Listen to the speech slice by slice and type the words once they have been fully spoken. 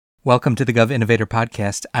Welcome to the Gov Innovator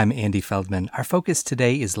Podcast. I'm Andy Feldman. Our focus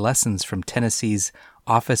today is lessons from Tennessee's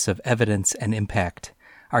Office of Evidence and Impact.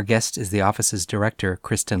 Our guest is the office's director,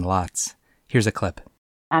 Christin Lotz. Here's a clip.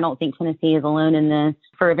 I don't think Tennessee is alone in this.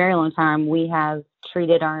 For a very long time, we have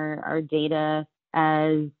treated our data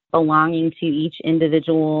as belonging to each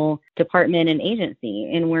individual department and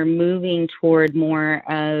agency, and we're moving toward more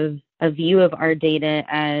of a view of our data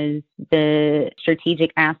as the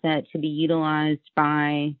strategic asset to be utilized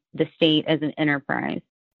by the state as an enterprise.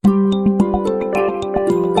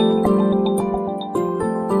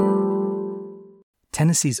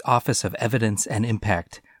 Tennessee's Office of Evidence and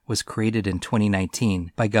Impact was created in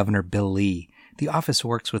 2019 by Governor Bill Lee. The office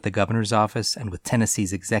works with the governor's office and with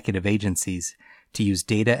Tennessee's executive agencies to use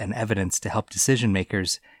data and evidence to help decision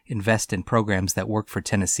makers invest in programs that work for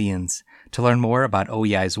Tennesseans. To learn more about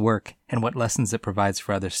OEI's work and what lessons it provides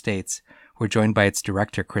for other states, we're joined by its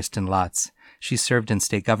director, Christin Lotz. She served in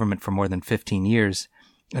state government for more than 15 years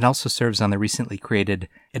and also serves on the recently created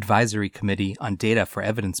Advisory Committee on Data for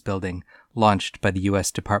Evidence Building, launched by the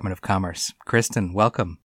U.S. Department of Commerce. Christin,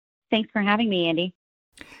 welcome. Thanks for having me, Andy.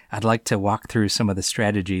 I'd like to walk through some of the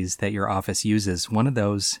strategies that your office uses. One of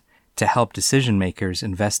those to help decision makers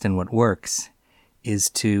invest in what works is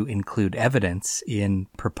to include evidence in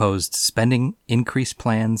proposed spending increase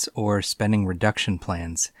plans or spending reduction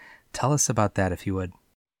plans. Tell us about that, if you would.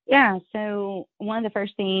 Yeah, so one of the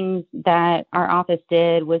first things that our office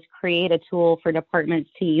did was create a tool for departments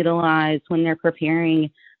to utilize when they're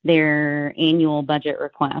preparing their annual budget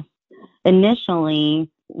requests. Initially,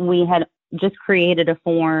 we had just created a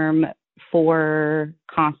form for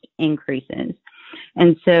cost increases.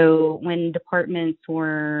 And so when departments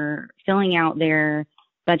were filling out their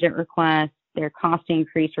budget requests, their cost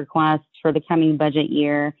increase requests for the coming budget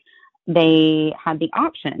year, they had the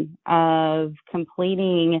option of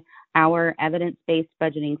completing our evidence-based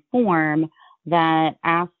budgeting form that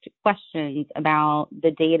asked questions about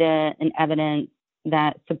the data and evidence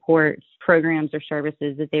that supports programs or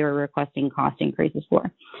services that they were requesting cost increases for.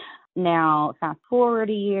 Now, fast forward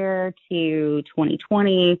a year to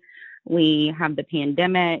 2020, we have the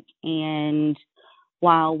pandemic, and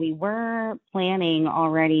while we were planning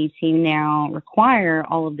already to now require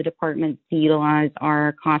all of the departments to utilize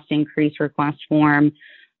our cost increase request form,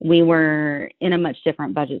 we were in a much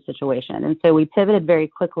different budget situation. And so we pivoted very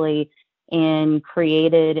quickly and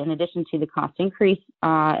created, in addition to the cost increase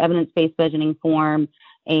evidence-based budgeting form,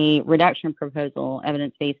 a reduction proposal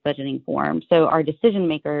evidence-based budgeting form. So our decision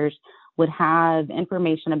makers would have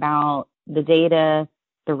information about the data,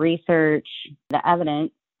 the research, the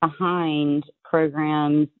evidence behind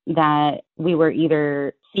programs that we were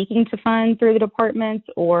either seeking to fund through the departments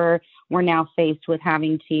or we're now faced with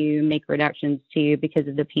having to make reductions to because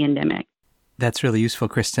of the pandemic. That's really useful,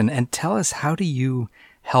 Christin. And tell us, how do you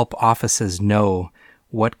help offices know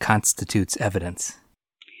what constitutes evidence?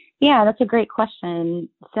 Yeah, that's a great question.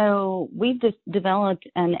 So we've just developed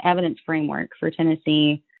an evidence framework for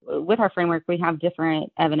Tennessee. With our framework, we have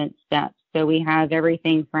different evidence steps. So we have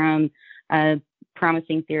everything from a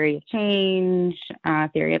promising theory of change,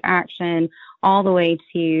 theory of action, all the way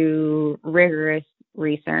to rigorous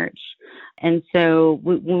research. And so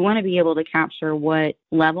we want to be able to capture what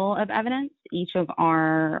level of evidence each of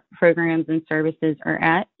our programs and services are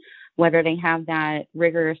at, whether they have that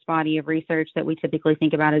rigorous body of research that we typically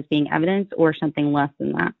think about as being evidence or something less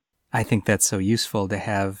than that. I think that's so useful to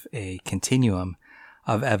have a continuum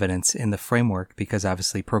of evidence in the framework, because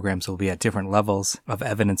obviously programs will be at different levels of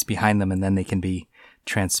evidence behind them, and then they can be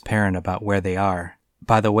transparent about where they are.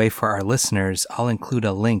 By the way, for our listeners, I'll include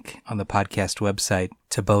a link on the podcast website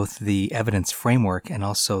to both the evidence framework and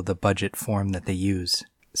also the budget form that they use.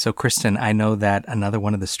 So, Christin, I know that another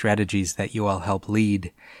one of the strategies that you all help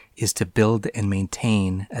lead is to build and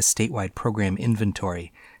maintain a statewide program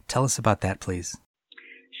inventory. Tell us about that, please.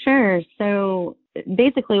 Sure. So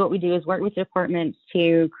basically what we do is work with departments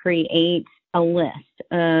to create a list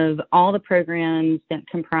of all the programs that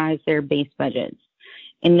comprise their base budgets.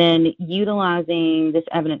 And then utilizing this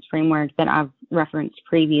evidence framework that I've referenced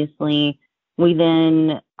previously, we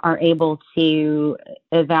then are able to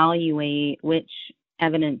evaluate which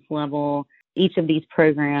evidence level each of these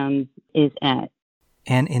programs is at.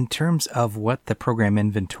 And in terms of what the program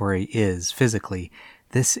inventory is physically,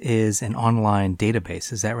 this is an online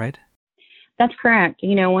database, is that right? That's correct.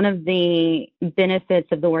 You know, one of the benefits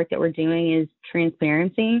of the work that we're doing is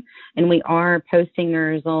transparency, and we are posting the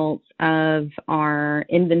results of our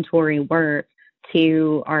inventory work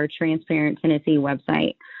to our Transparent Tennessee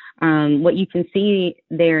website. What you can see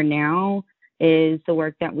there now is the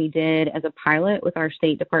work that we did as a pilot with our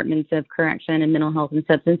state departments of correction and mental health and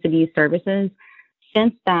substance abuse services.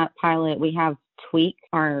 Since that pilot, we have tweaked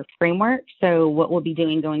our framework. So what we'll be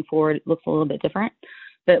doing going forward looks a little bit different,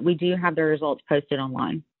 but we do have the results posted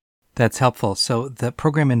online. That's helpful. So the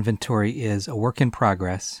program inventory is a work in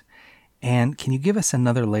progress. And can you give us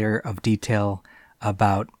another layer of detail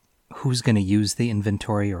about who's going to use the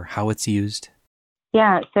inventory or how it's used?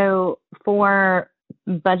 Yeah, so for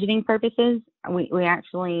budgeting purposes, we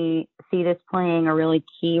actually see this playing a really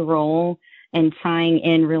key role and tying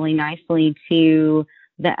in really nicely to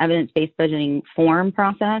the evidence-based budgeting form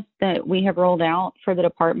process that we have rolled out for the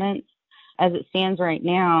departments. As it stands right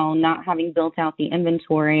now, not having built out the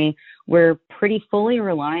inventory, we're pretty fully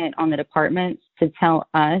reliant on the departments to tell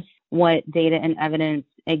us what data and evidence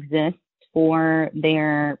exists for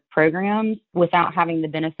their programs without having the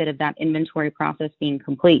benefit of that inventory process being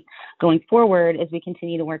complete. Going forward, as we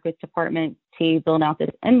continue to work with departments to build out this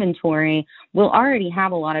inventory, we'll already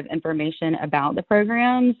have a lot of information about the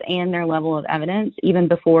programs and their level of evidence even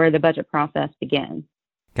before the budget process begins.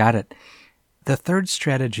 Got it. The third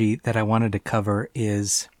strategy that I wanted to cover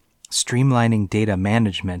is streamlining data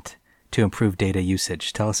management to improve data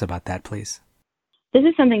usage. Tell us about that, please. This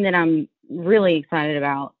is something that I'm really excited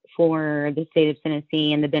about for the state of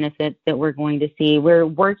Tennessee and the benefits that we're going to see. We're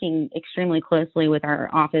working extremely closely with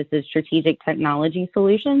our Office of Strategic Technology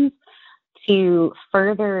Solutions to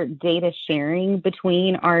further data sharing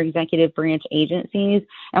between our executive branch agencies,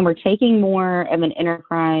 and we're taking more of an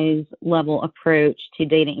enterprise level approach to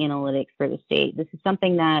data analytics for the state. This is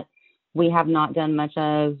something that we have not done much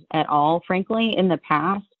of at all, frankly, in the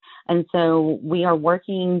past. And so we are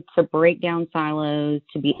working to break down silos,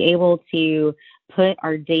 to be able to put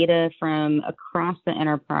our data from across the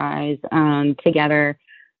enterprise together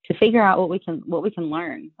to figure out what we can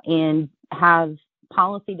learn and have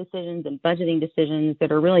policy decisions and budgeting decisions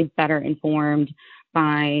that are really better informed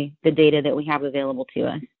by the data that we have available to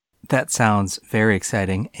us. That sounds very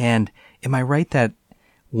exciting. And am I right that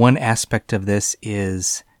one aspect of this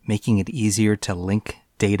is making it easier to link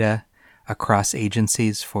data across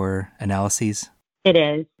agencies for analyses? It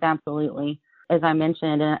is, absolutely. As I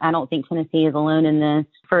mentioned, and I don't think Tennessee is alone in this,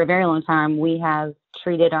 for a very long time, we have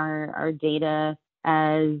treated our data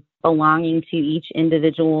as belonging to each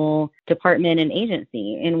individual department and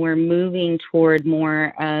agency. And we're moving toward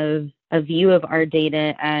more of a view of our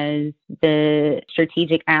data as the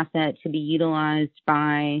strategic asset to be utilized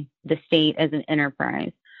by the state as an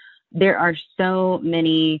enterprise. There are so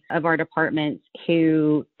many of our departments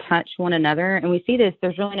who touch one another, and we see this.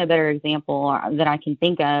 There's really no better example that I can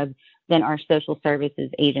think of than our social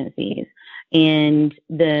services agencies. And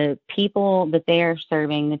the people that they are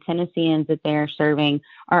serving, the Tennesseans that they are serving,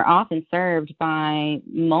 are often served by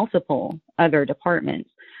multiple other departments.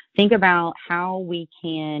 Think about how we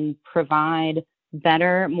can provide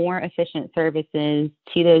better, more efficient services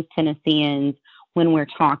to those Tennesseans when we're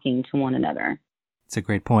talking to one another. That's a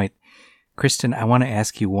great point. Christin, I want to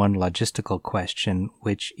ask you one logistical question,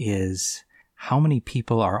 which is how many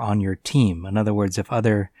people are on your team? In other words, if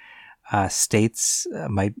other states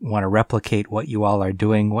might want to replicate what you all are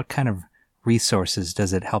doing, what kind of resources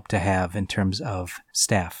does it help to have in terms of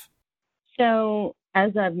staff? So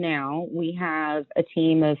as of now, we have a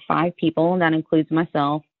team of 5 people, and that includes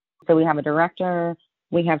myself. So we have a director,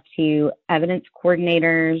 we have 2 evidence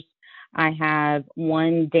coordinators, I have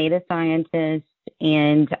 1 data scientist,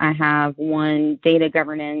 and I have 1 data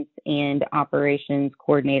governance and operations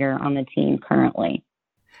coordinator on the team currently.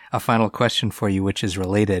 A final question for you, which is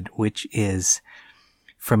related, which is,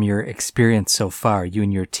 from your experience so far, you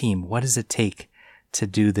and your team, what does it take to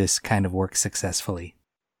do this kind of work successfully?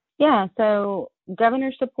 Yeah, so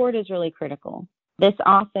governor support is really critical. This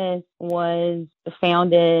office was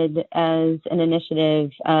founded as an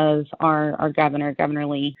initiative of our governor, Governor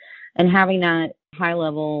Lee, and having that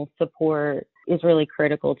high-level support is really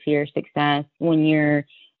critical to your success when you're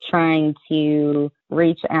trying to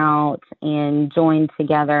reach out and join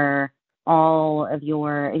together all of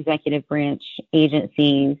your executive branch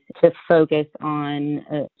agencies to focus on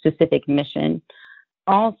a specific mission.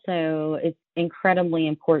 Also, it's incredibly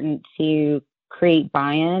important to create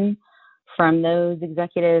buy-in from those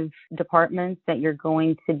executive departments that you're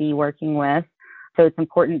going to be working with. So it's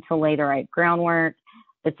important to lay the right groundwork.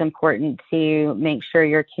 It's important to make sure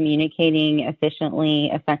you're communicating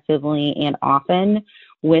efficiently, effectively, and often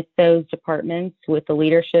with those departments, with the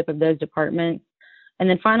leadership of those departments. And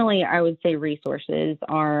then finally, I would say resources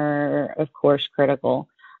are, of course, critical.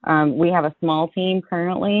 We have a small team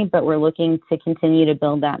currently, but we're looking to continue to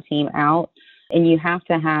build that team out. And you have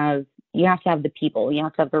to have the people. You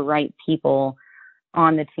have to have the right people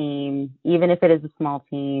on the team, even if it is a small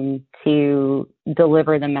team, to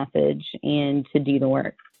deliver the message and to do the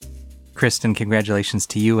work. Christin, congratulations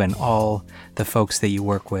to you and all the folks that you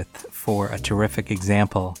work with for a terrific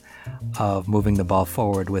example of moving the ball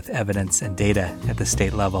forward with evidence and data at the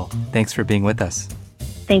state level. Thanks for being with us.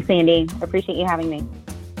 Thanks, Andy. I appreciate you having me.